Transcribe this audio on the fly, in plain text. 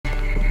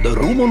The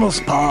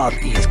Rumonos path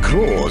is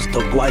closed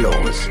to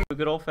Guilos. A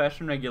good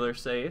old-fashioned regular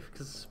save,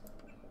 because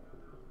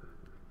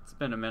it's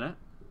been a minute.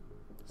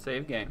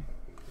 Save game.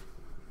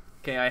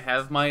 Okay, I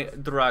have my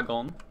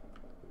dragon,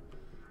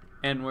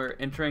 and we're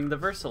entering the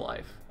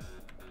VersaLife.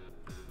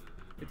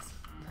 It's...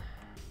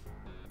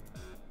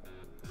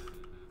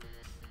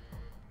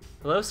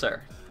 Hello,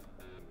 sir.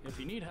 If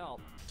you need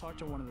help, talk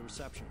to one of the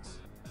receptionists.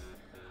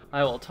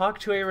 I will talk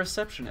to a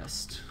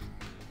receptionist.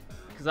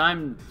 Because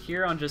I'm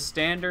here on just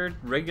standard,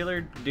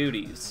 regular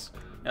duties.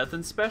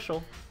 Nothing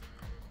special.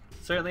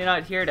 Certainly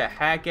not here to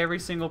hack every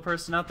single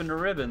person up into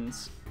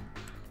ribbons.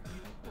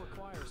 You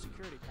require a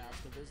security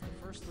pass to visit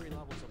the first 3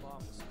 levels of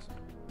offices.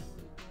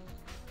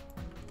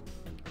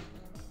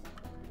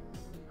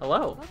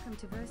 Hello. Welcome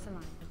to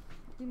VersaLife.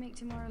 You make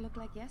tomorrow look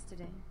like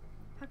yesterday.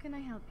 How can I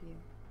help you?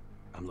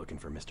 I'm looking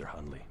for Mr.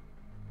 Hundley.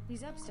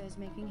 He's upstairs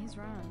making his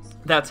rounds.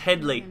 That's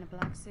Headley. In a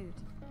black suit.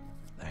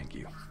 Thank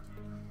you.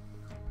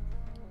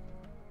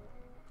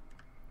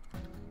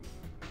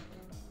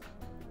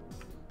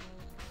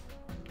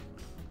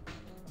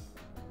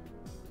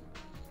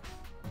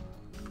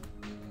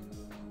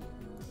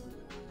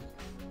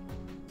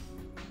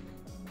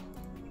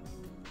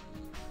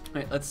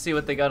 Wait, let's see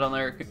what they got on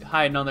their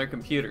hiding on their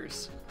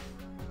computers.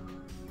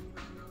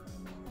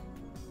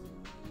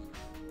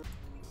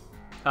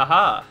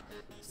 Haha,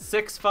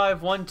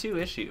 6512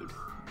 issued.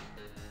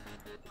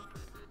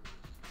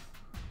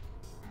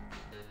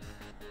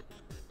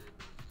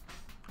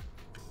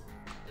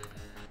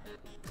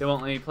 They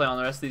won't let me play on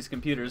the rest of these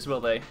computers,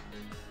 will they?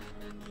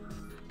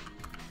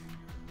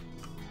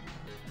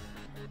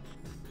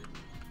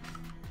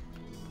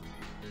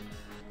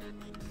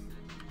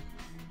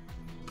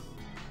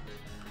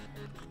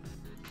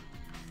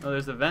 Oh,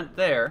 there's a vent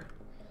there.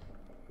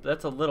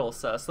 That's a little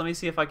sus. Let me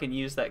see if I can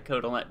use that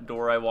code on that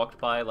door I walked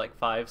by like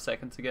 5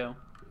 seconds ago.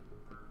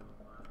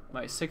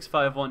 My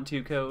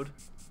 6512 code.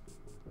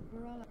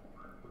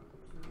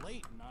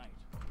 Late night.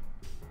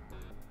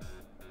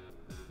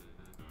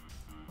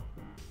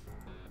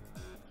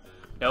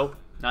 Nope,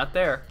 not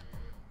there.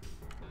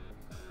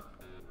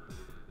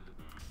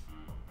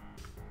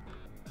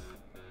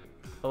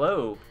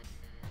 Hello,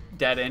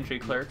 data entry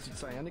clerk.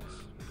 Cyanics?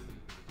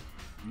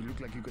 You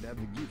look like you could have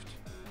the gift.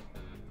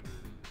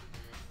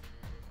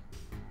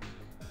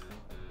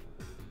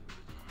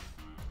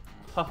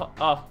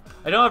 Oh,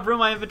 I don't have room in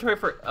my inventory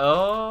for...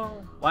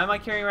 Oh, why am I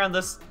carrying around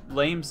this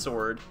lame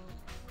sword?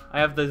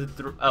 I have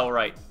the... Oh,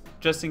 right.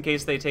 Just in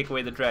case they take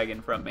away the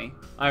dragon from me.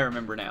 I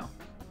remember now.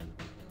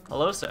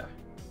 Hello, sir.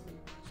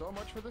 So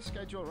much for the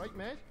schedule, right,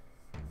 mate?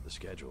 The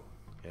schedule?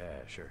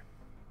 Yeah, sure.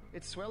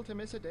 It's swell to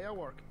miss a day of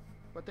work,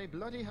 but they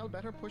bloody hell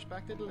better push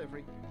back the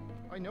delivery.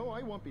 I know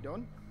I won't be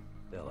done.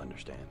 They'll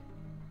understand.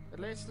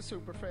 At least the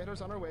super freighter's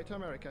on our way to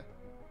America.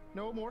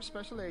 No more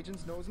special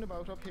agents nosing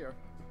about up here.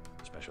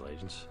 Special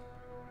agents?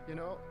 You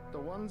know, the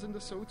ones in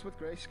the suits with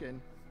grey skin.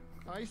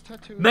 Eyes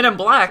tattooed. Men in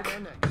Black!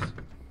 on their necks.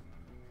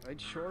 I'd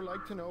sure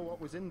like to know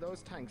what was in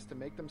those tanks to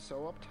make them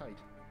so uptight.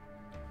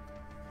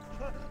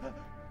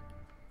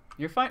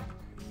 You're fine.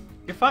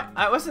 You're fine.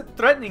 I wasn't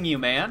threatening you,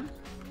 man.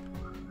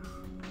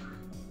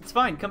 It's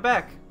fine. Come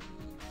back.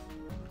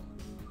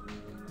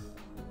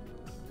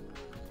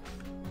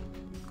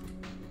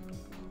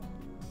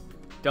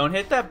 Don't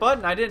hit that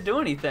button. I didn't do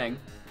anything.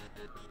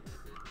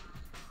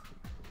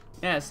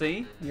 Yeah,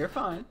 see? You're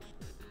fine.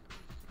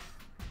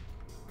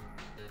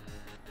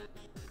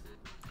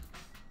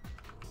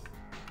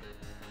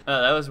 Oh,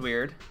 that was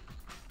weird.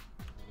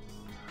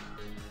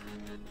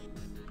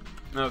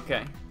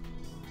 Okay.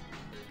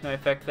 Can I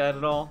affect that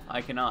at all?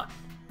 I cannot.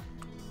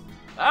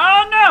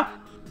 Oh no!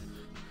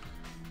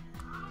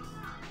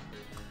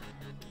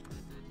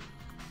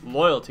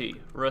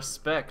 Loyalty,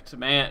 respect,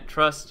 man,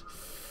 trust.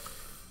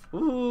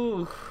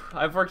 Ooh,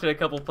 I've worked at a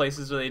couple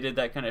places where they did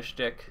that kind of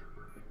shtick.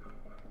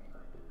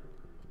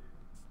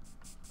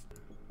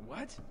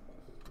 What?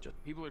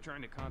 People are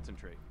trying to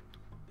concentrate.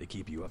 They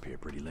keep you up here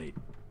pretty late.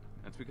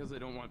 That's because they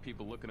don't want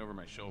people looking over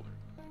my shoulder.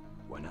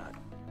 Why not?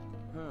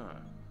 Huh.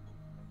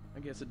 I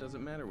guess it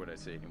doesn't matter what I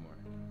say anymore.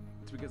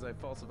 It's because I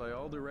falsify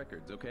all the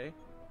records, okay?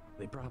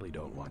 They probably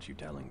don't want you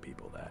telling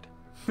people that.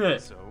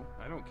 So,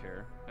 I don't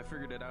care. I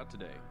figured it out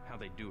today, how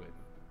they do it.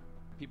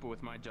 People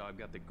with my job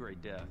got the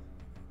Great Death.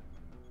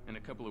 In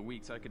a couple of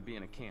weeks, I could be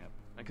in a camp.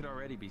 I could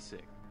already be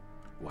sick.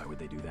 Why would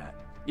they do that?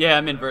 Yeah,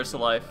 I'm in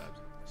VersaLife.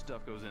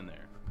 Stuff goes in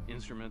there.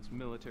 Instruments,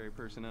 military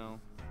personnel.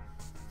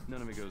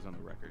 None of it goes on the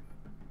record.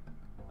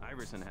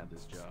 Iverson had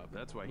this job.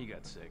 That's why he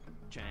got sick.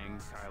 Chang,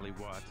 Kylie,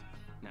 Watt.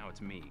 Now it's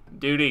me.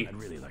 Duty. I'd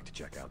really like to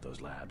check out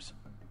those labs.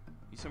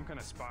 You some kind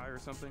of spy or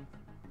something?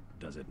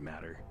 Does it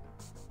matter?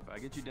 If I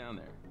get you down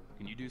there,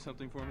 can you do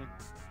something for me?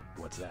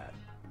 What's that?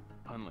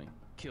 Hunley,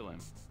 kill him.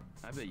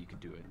 I bet you could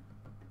do it.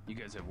 You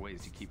guys have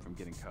ways to keep from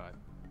getting caught.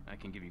 I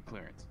can give you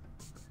clearance.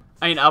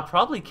 I mean, I'll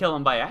probably kill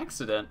him by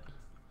accident.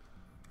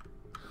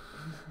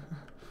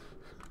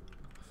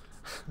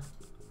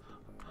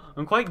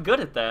 I'm quite good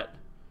at that.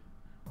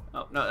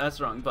 Oh, no, that's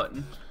the wrong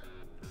button.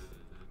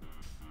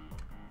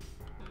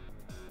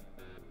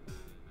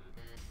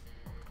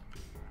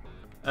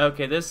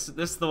 Okay, this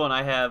is the one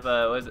I have.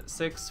 Was it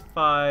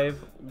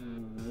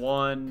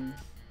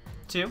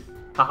 6512?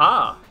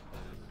 Haha!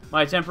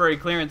 My temporary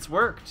clearance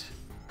worked.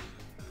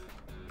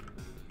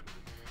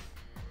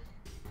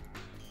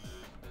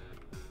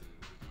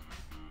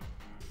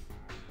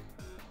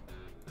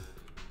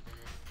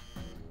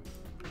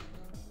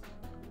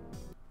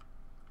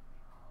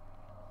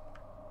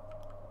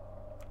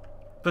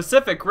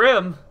 Pacific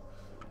Rim?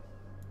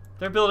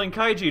 They're building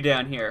kaiju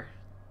down here.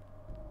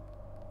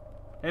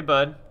 Hey,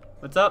 bud.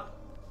 What's up?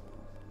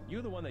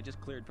 You the one they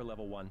just cleared for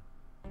level 1?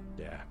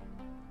 Yeah,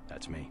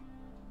 that's me.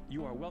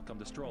 You are welcome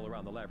to stroll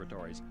around the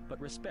laboratories,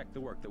 but respect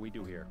the work that we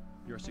do here.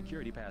 Your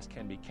security pass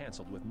can be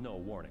canceled with no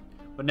warning.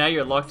 But now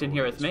you're locked in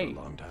here with me. For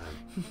a long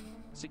time.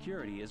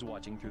 Security is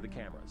watching through the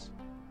cameras.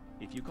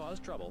 If you cause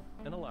trouble,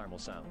 an alarm will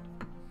sound,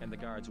 and the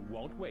guards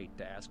won't wait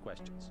to ask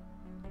questions.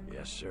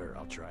 Yes, sir.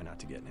 I'll try not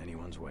to get in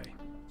anyone's way.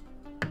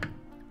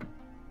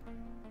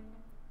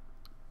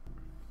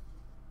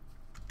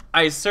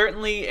 I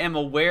certainly am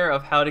aware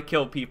of how to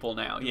kill people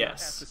now, Do not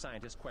ask yes. the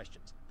scientists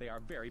questions. They are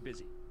very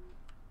busy.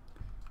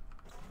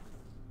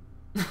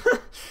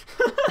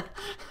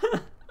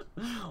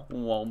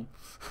 Womp.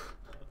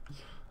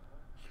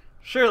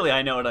 Surely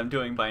I know what I'm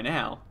doing by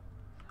now.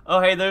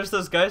 Oh, hey, there's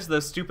those guys with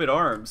those stupid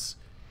arms.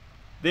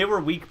 They were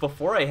weak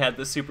before I had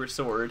the super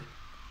sword.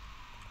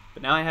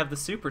 But now I have the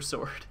super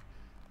sword.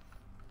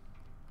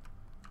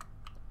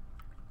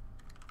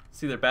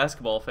 See, they're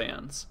basketball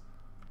fans.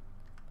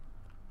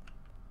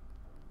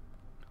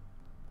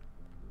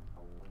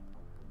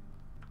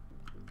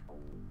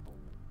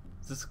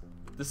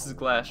 This is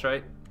glass,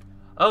 right?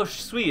 Oh,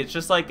 sweet. It's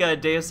just like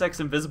Deus Ex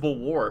Invisible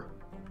War.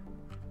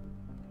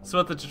 That's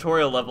what the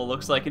tutorial level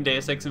looks like in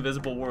Deus Ex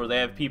Invisible War. They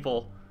have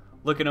people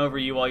looking over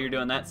you while you're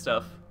doing that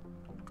stuff.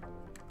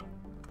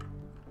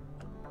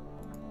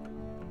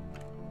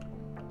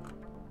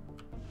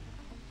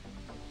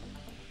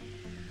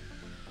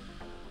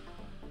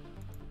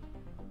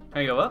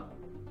 Can I go up?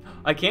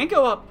 I can't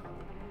go up!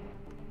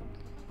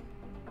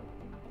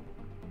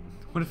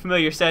 What a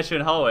familiar statue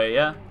in hallway,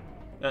 yeah?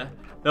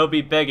 They'll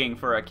be begging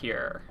for a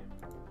cure.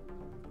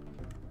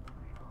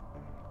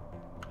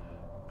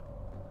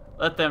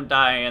 Let them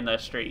die in the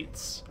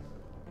streets.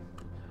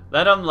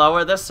 Let them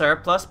lower the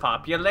surplus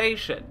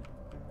population.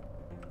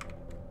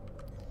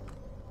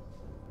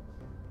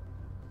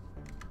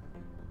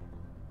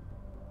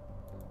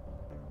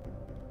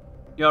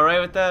 You alright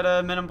with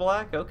that, Men in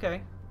Black?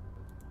 Okay.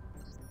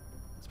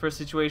 It's per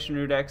situation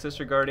root access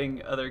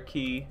regarding other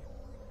key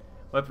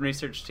weapon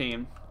research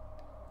team.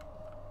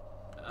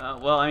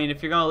 Well, I mean,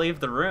 if you're gonna leave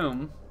the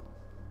room,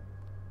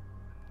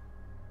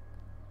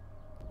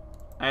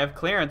 I have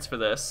clearance for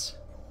this.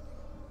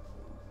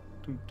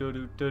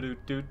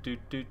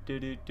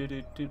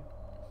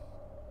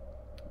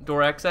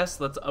 Door access,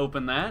 let's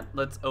open that.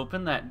 Let's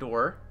open that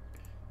door.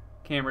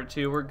 Camera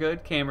 2, we're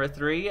good. Camera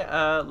 3,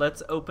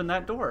 let's open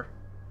that door.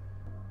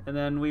 And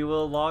then we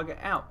will log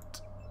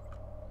out.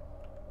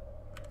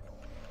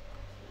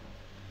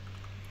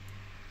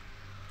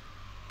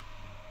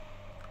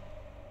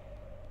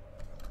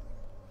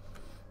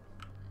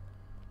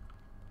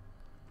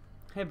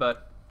 Hey, bud.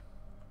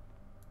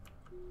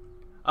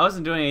 I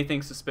wasn't doing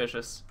anything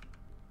suspicious.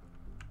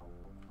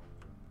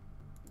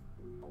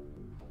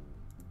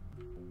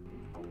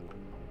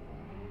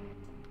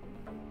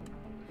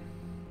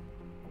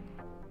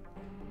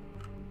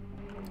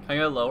 Can I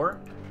go lower?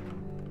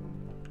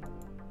 Do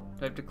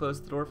I have to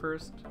close the door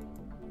first?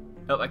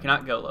 Nope, I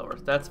cannot go lower.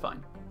 That's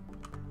fine.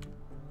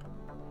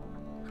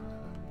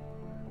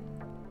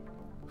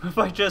 If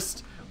I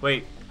just...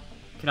 Wait.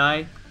 Can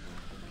I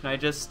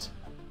just...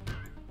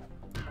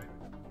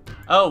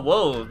 Oh,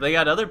 whoa, they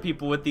got other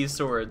people with these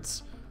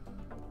swords.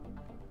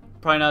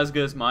 Probably not as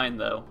good as mine,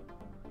 though.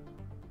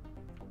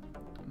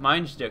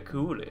 Mine's the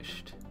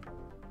coolest.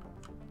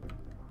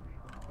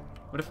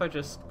 What if I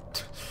just...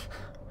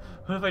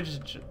 What if I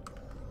just...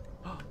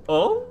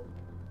 Oh?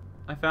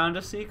 I found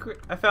a secret.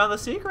 I found the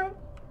secret.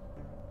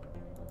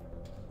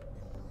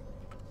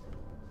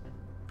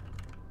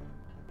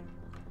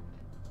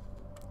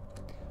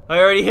 I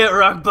already hit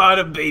rock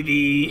bottom,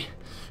 baby.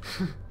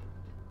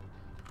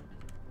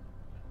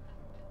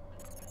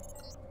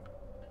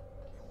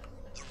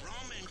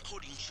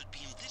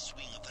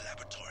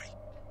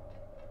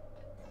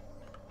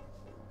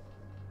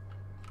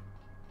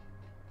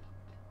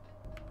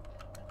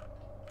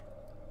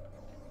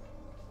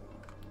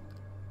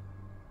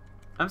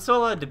 I'm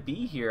still allowed to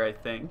be here, I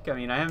think. I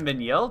mean, I haven't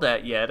been yelled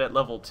at yet at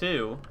level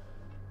 2.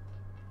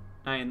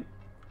 I mean,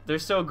 they're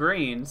still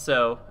green,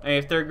 so... I mean,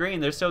 if they're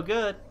green, they're still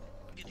good.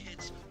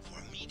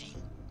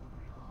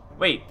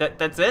 Wait,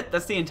 that's it?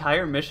 That's the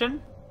entire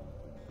mission?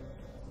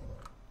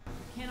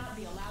 Cannot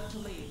be allowed to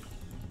leave.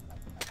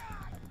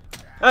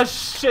 Oh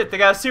shit, they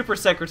got a super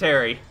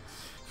secretary.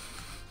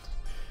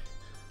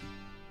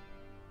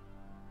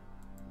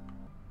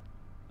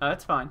 Oh,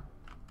 that's fine.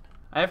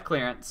 I have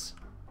clearance.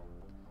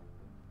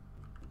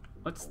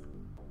 What's...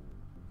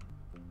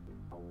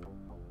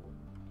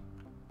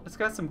 It's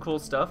got some cool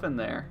stuff in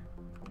there.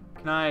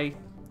 Can I...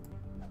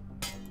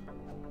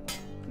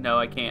 No,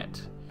 I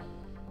can't.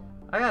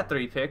 I got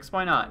 3 picks.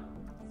 Why not?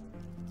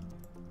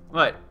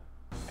 What?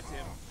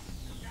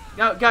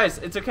 No, guys,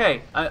 it's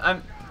okay.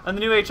 I'm the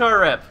new HR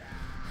rep.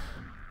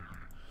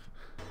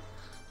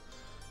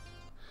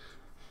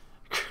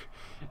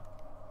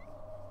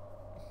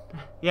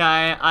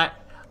 Yeah, I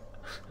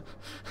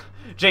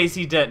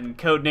JC Denton,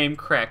 codename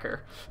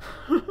Cracker.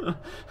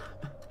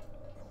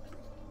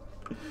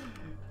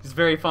 He's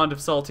very fond of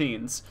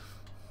saltines.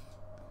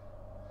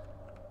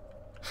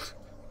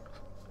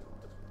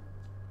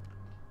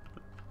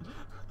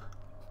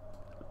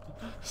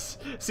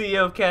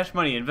 CEO of Cash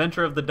Money,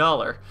 inventor of the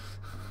dollar.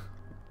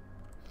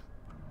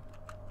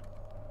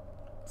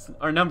 It's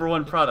our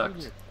 #1 product.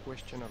 It's really a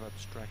question of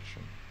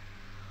abstraction.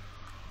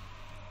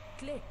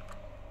 Click.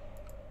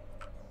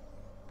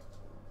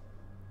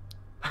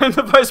 I'm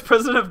the vice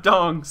president of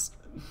dongs.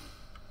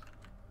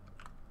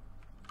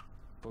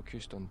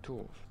 Focused on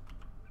tools.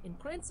 In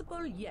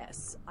principle,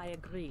 yes, I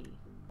agree.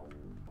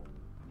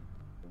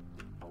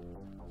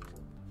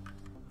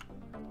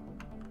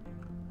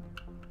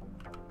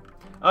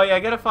 Oh yeah,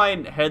 I gotta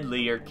find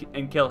Headley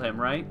and kill him,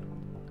 right?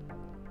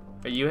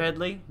 Are you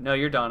Headley? No,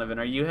 you're Donovan.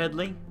 Are you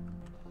Headley?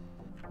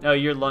 No,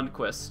 you're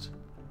Lundquist.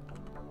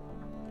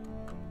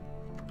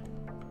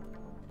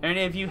 Are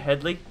any of you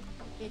Headley?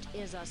 It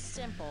is a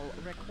simple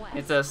request.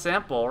 It's a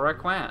simple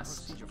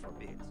request.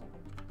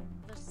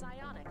 The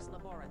psionics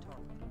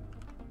laboratory.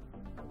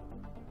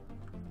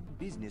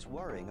 Business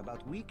worrying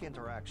about weak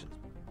interactions.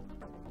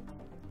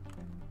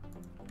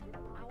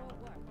 Our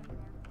work.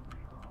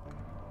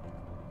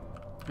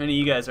 Any of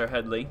you guys are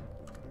Headley?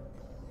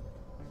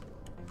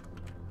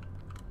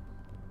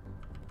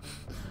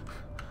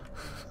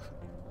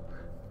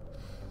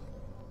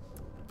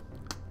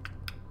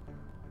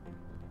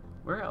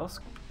 Where else?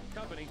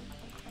 Company.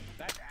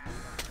 Back.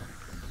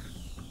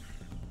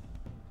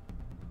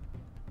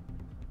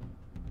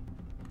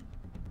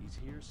 He's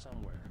here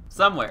somewhere.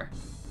 Somewhere.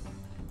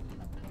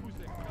 Who's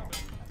there?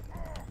 Company.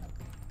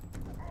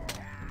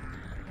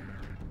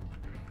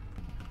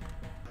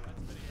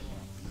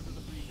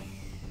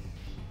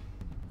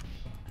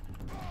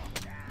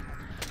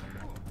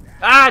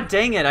 Ah,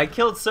 dang it! I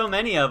killed so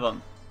many of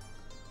them.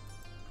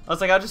 I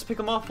was like, I'll just pick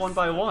them off one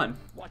by one.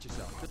 Watch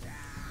yourself.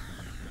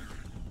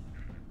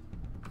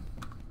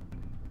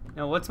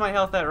 Now, what's my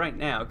health at right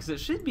now? Because it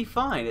should be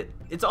fine.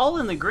 It's all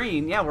in the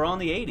green. Yeah, we're all in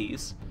the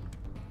 80s.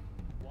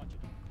 Watch it.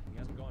 He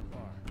hasn't gone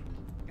far.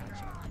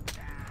 Gotcha.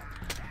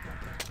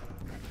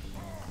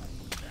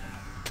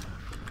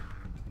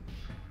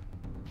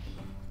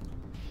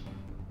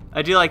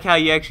 I do like how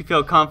you actually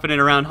feel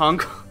confident around Hong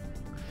Kong.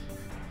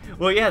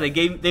 Well, yeah,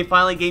 they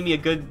finally gave me a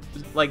good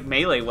like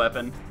melee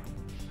weapon.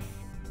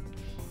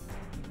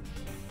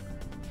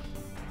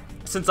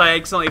 Since I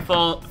accidentally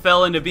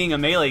fell into being a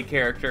melee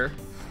character.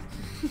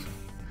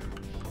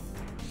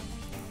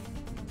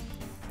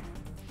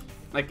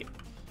 Like,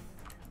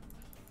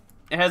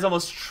 it has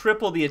almost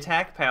triple the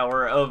attack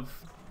power of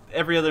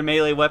every other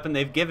melee weapon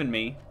they've given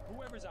me.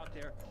 Whoever's out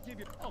there, give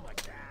your. Oh my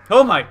God.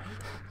 Oh my!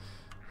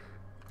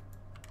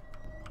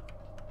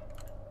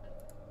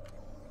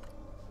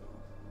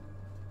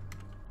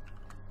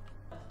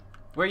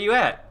 Where are you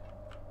at?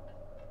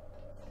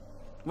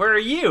 Where are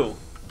you?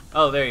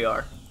 Oh, there you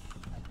are.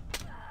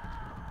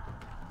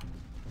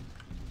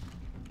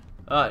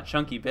 Ah,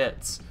 chunky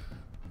bits.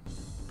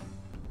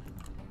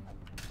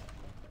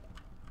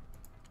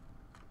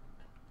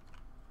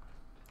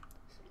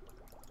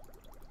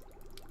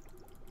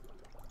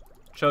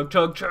 Chug,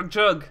 chug, chug,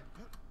 chug.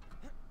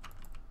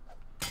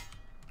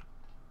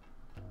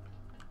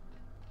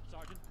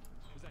 Sergeant,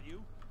 was that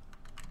you?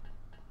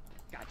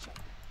 Gotcha.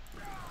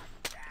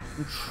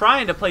 I'm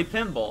trying to play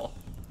pinball.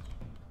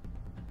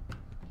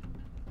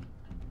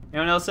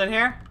 Anyone else in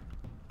here?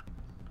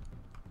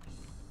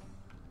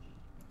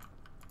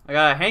 I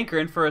got a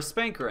hankering for a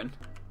spankering.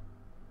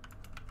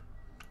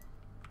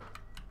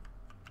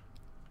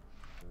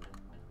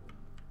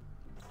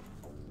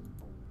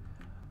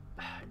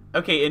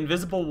 Okay,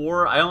 Invisible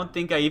War, I don't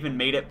think I even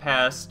made it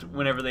past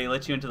whenever they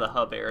let you into the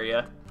hub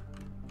area.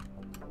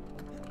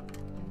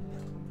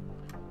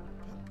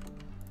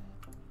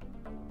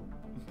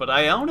 But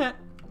I own it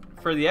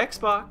for the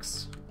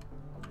Xbox.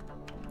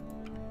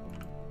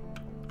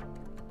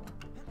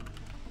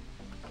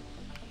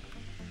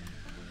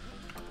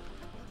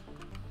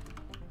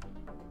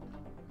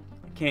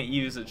 Can't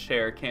use a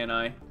chair, can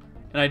I?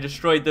 And I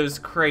destroyed those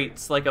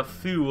crates like a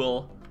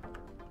fool.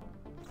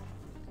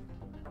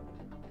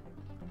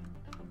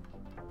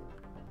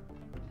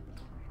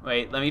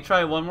 Wait, let me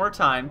try one more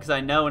time, because I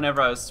know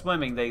whenever I was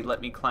swimming, they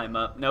let me climb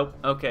up. Nope.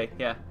 Okay,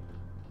 yeah.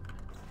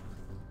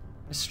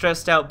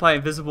 Stressed out by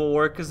Invisible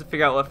War because to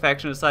figure out what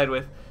faction to side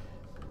with.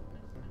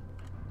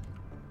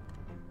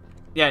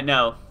 Yeah,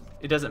 no.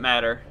 It doesn't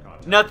matter.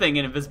 Nothing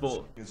in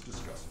Invisible...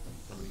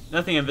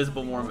 Nothing in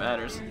Invisible War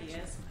matters.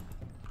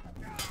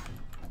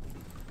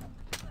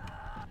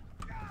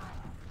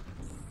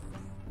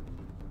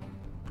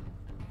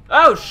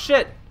 Oh,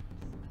 shit!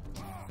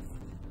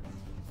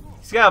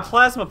 He's got a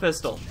plasma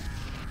pistol.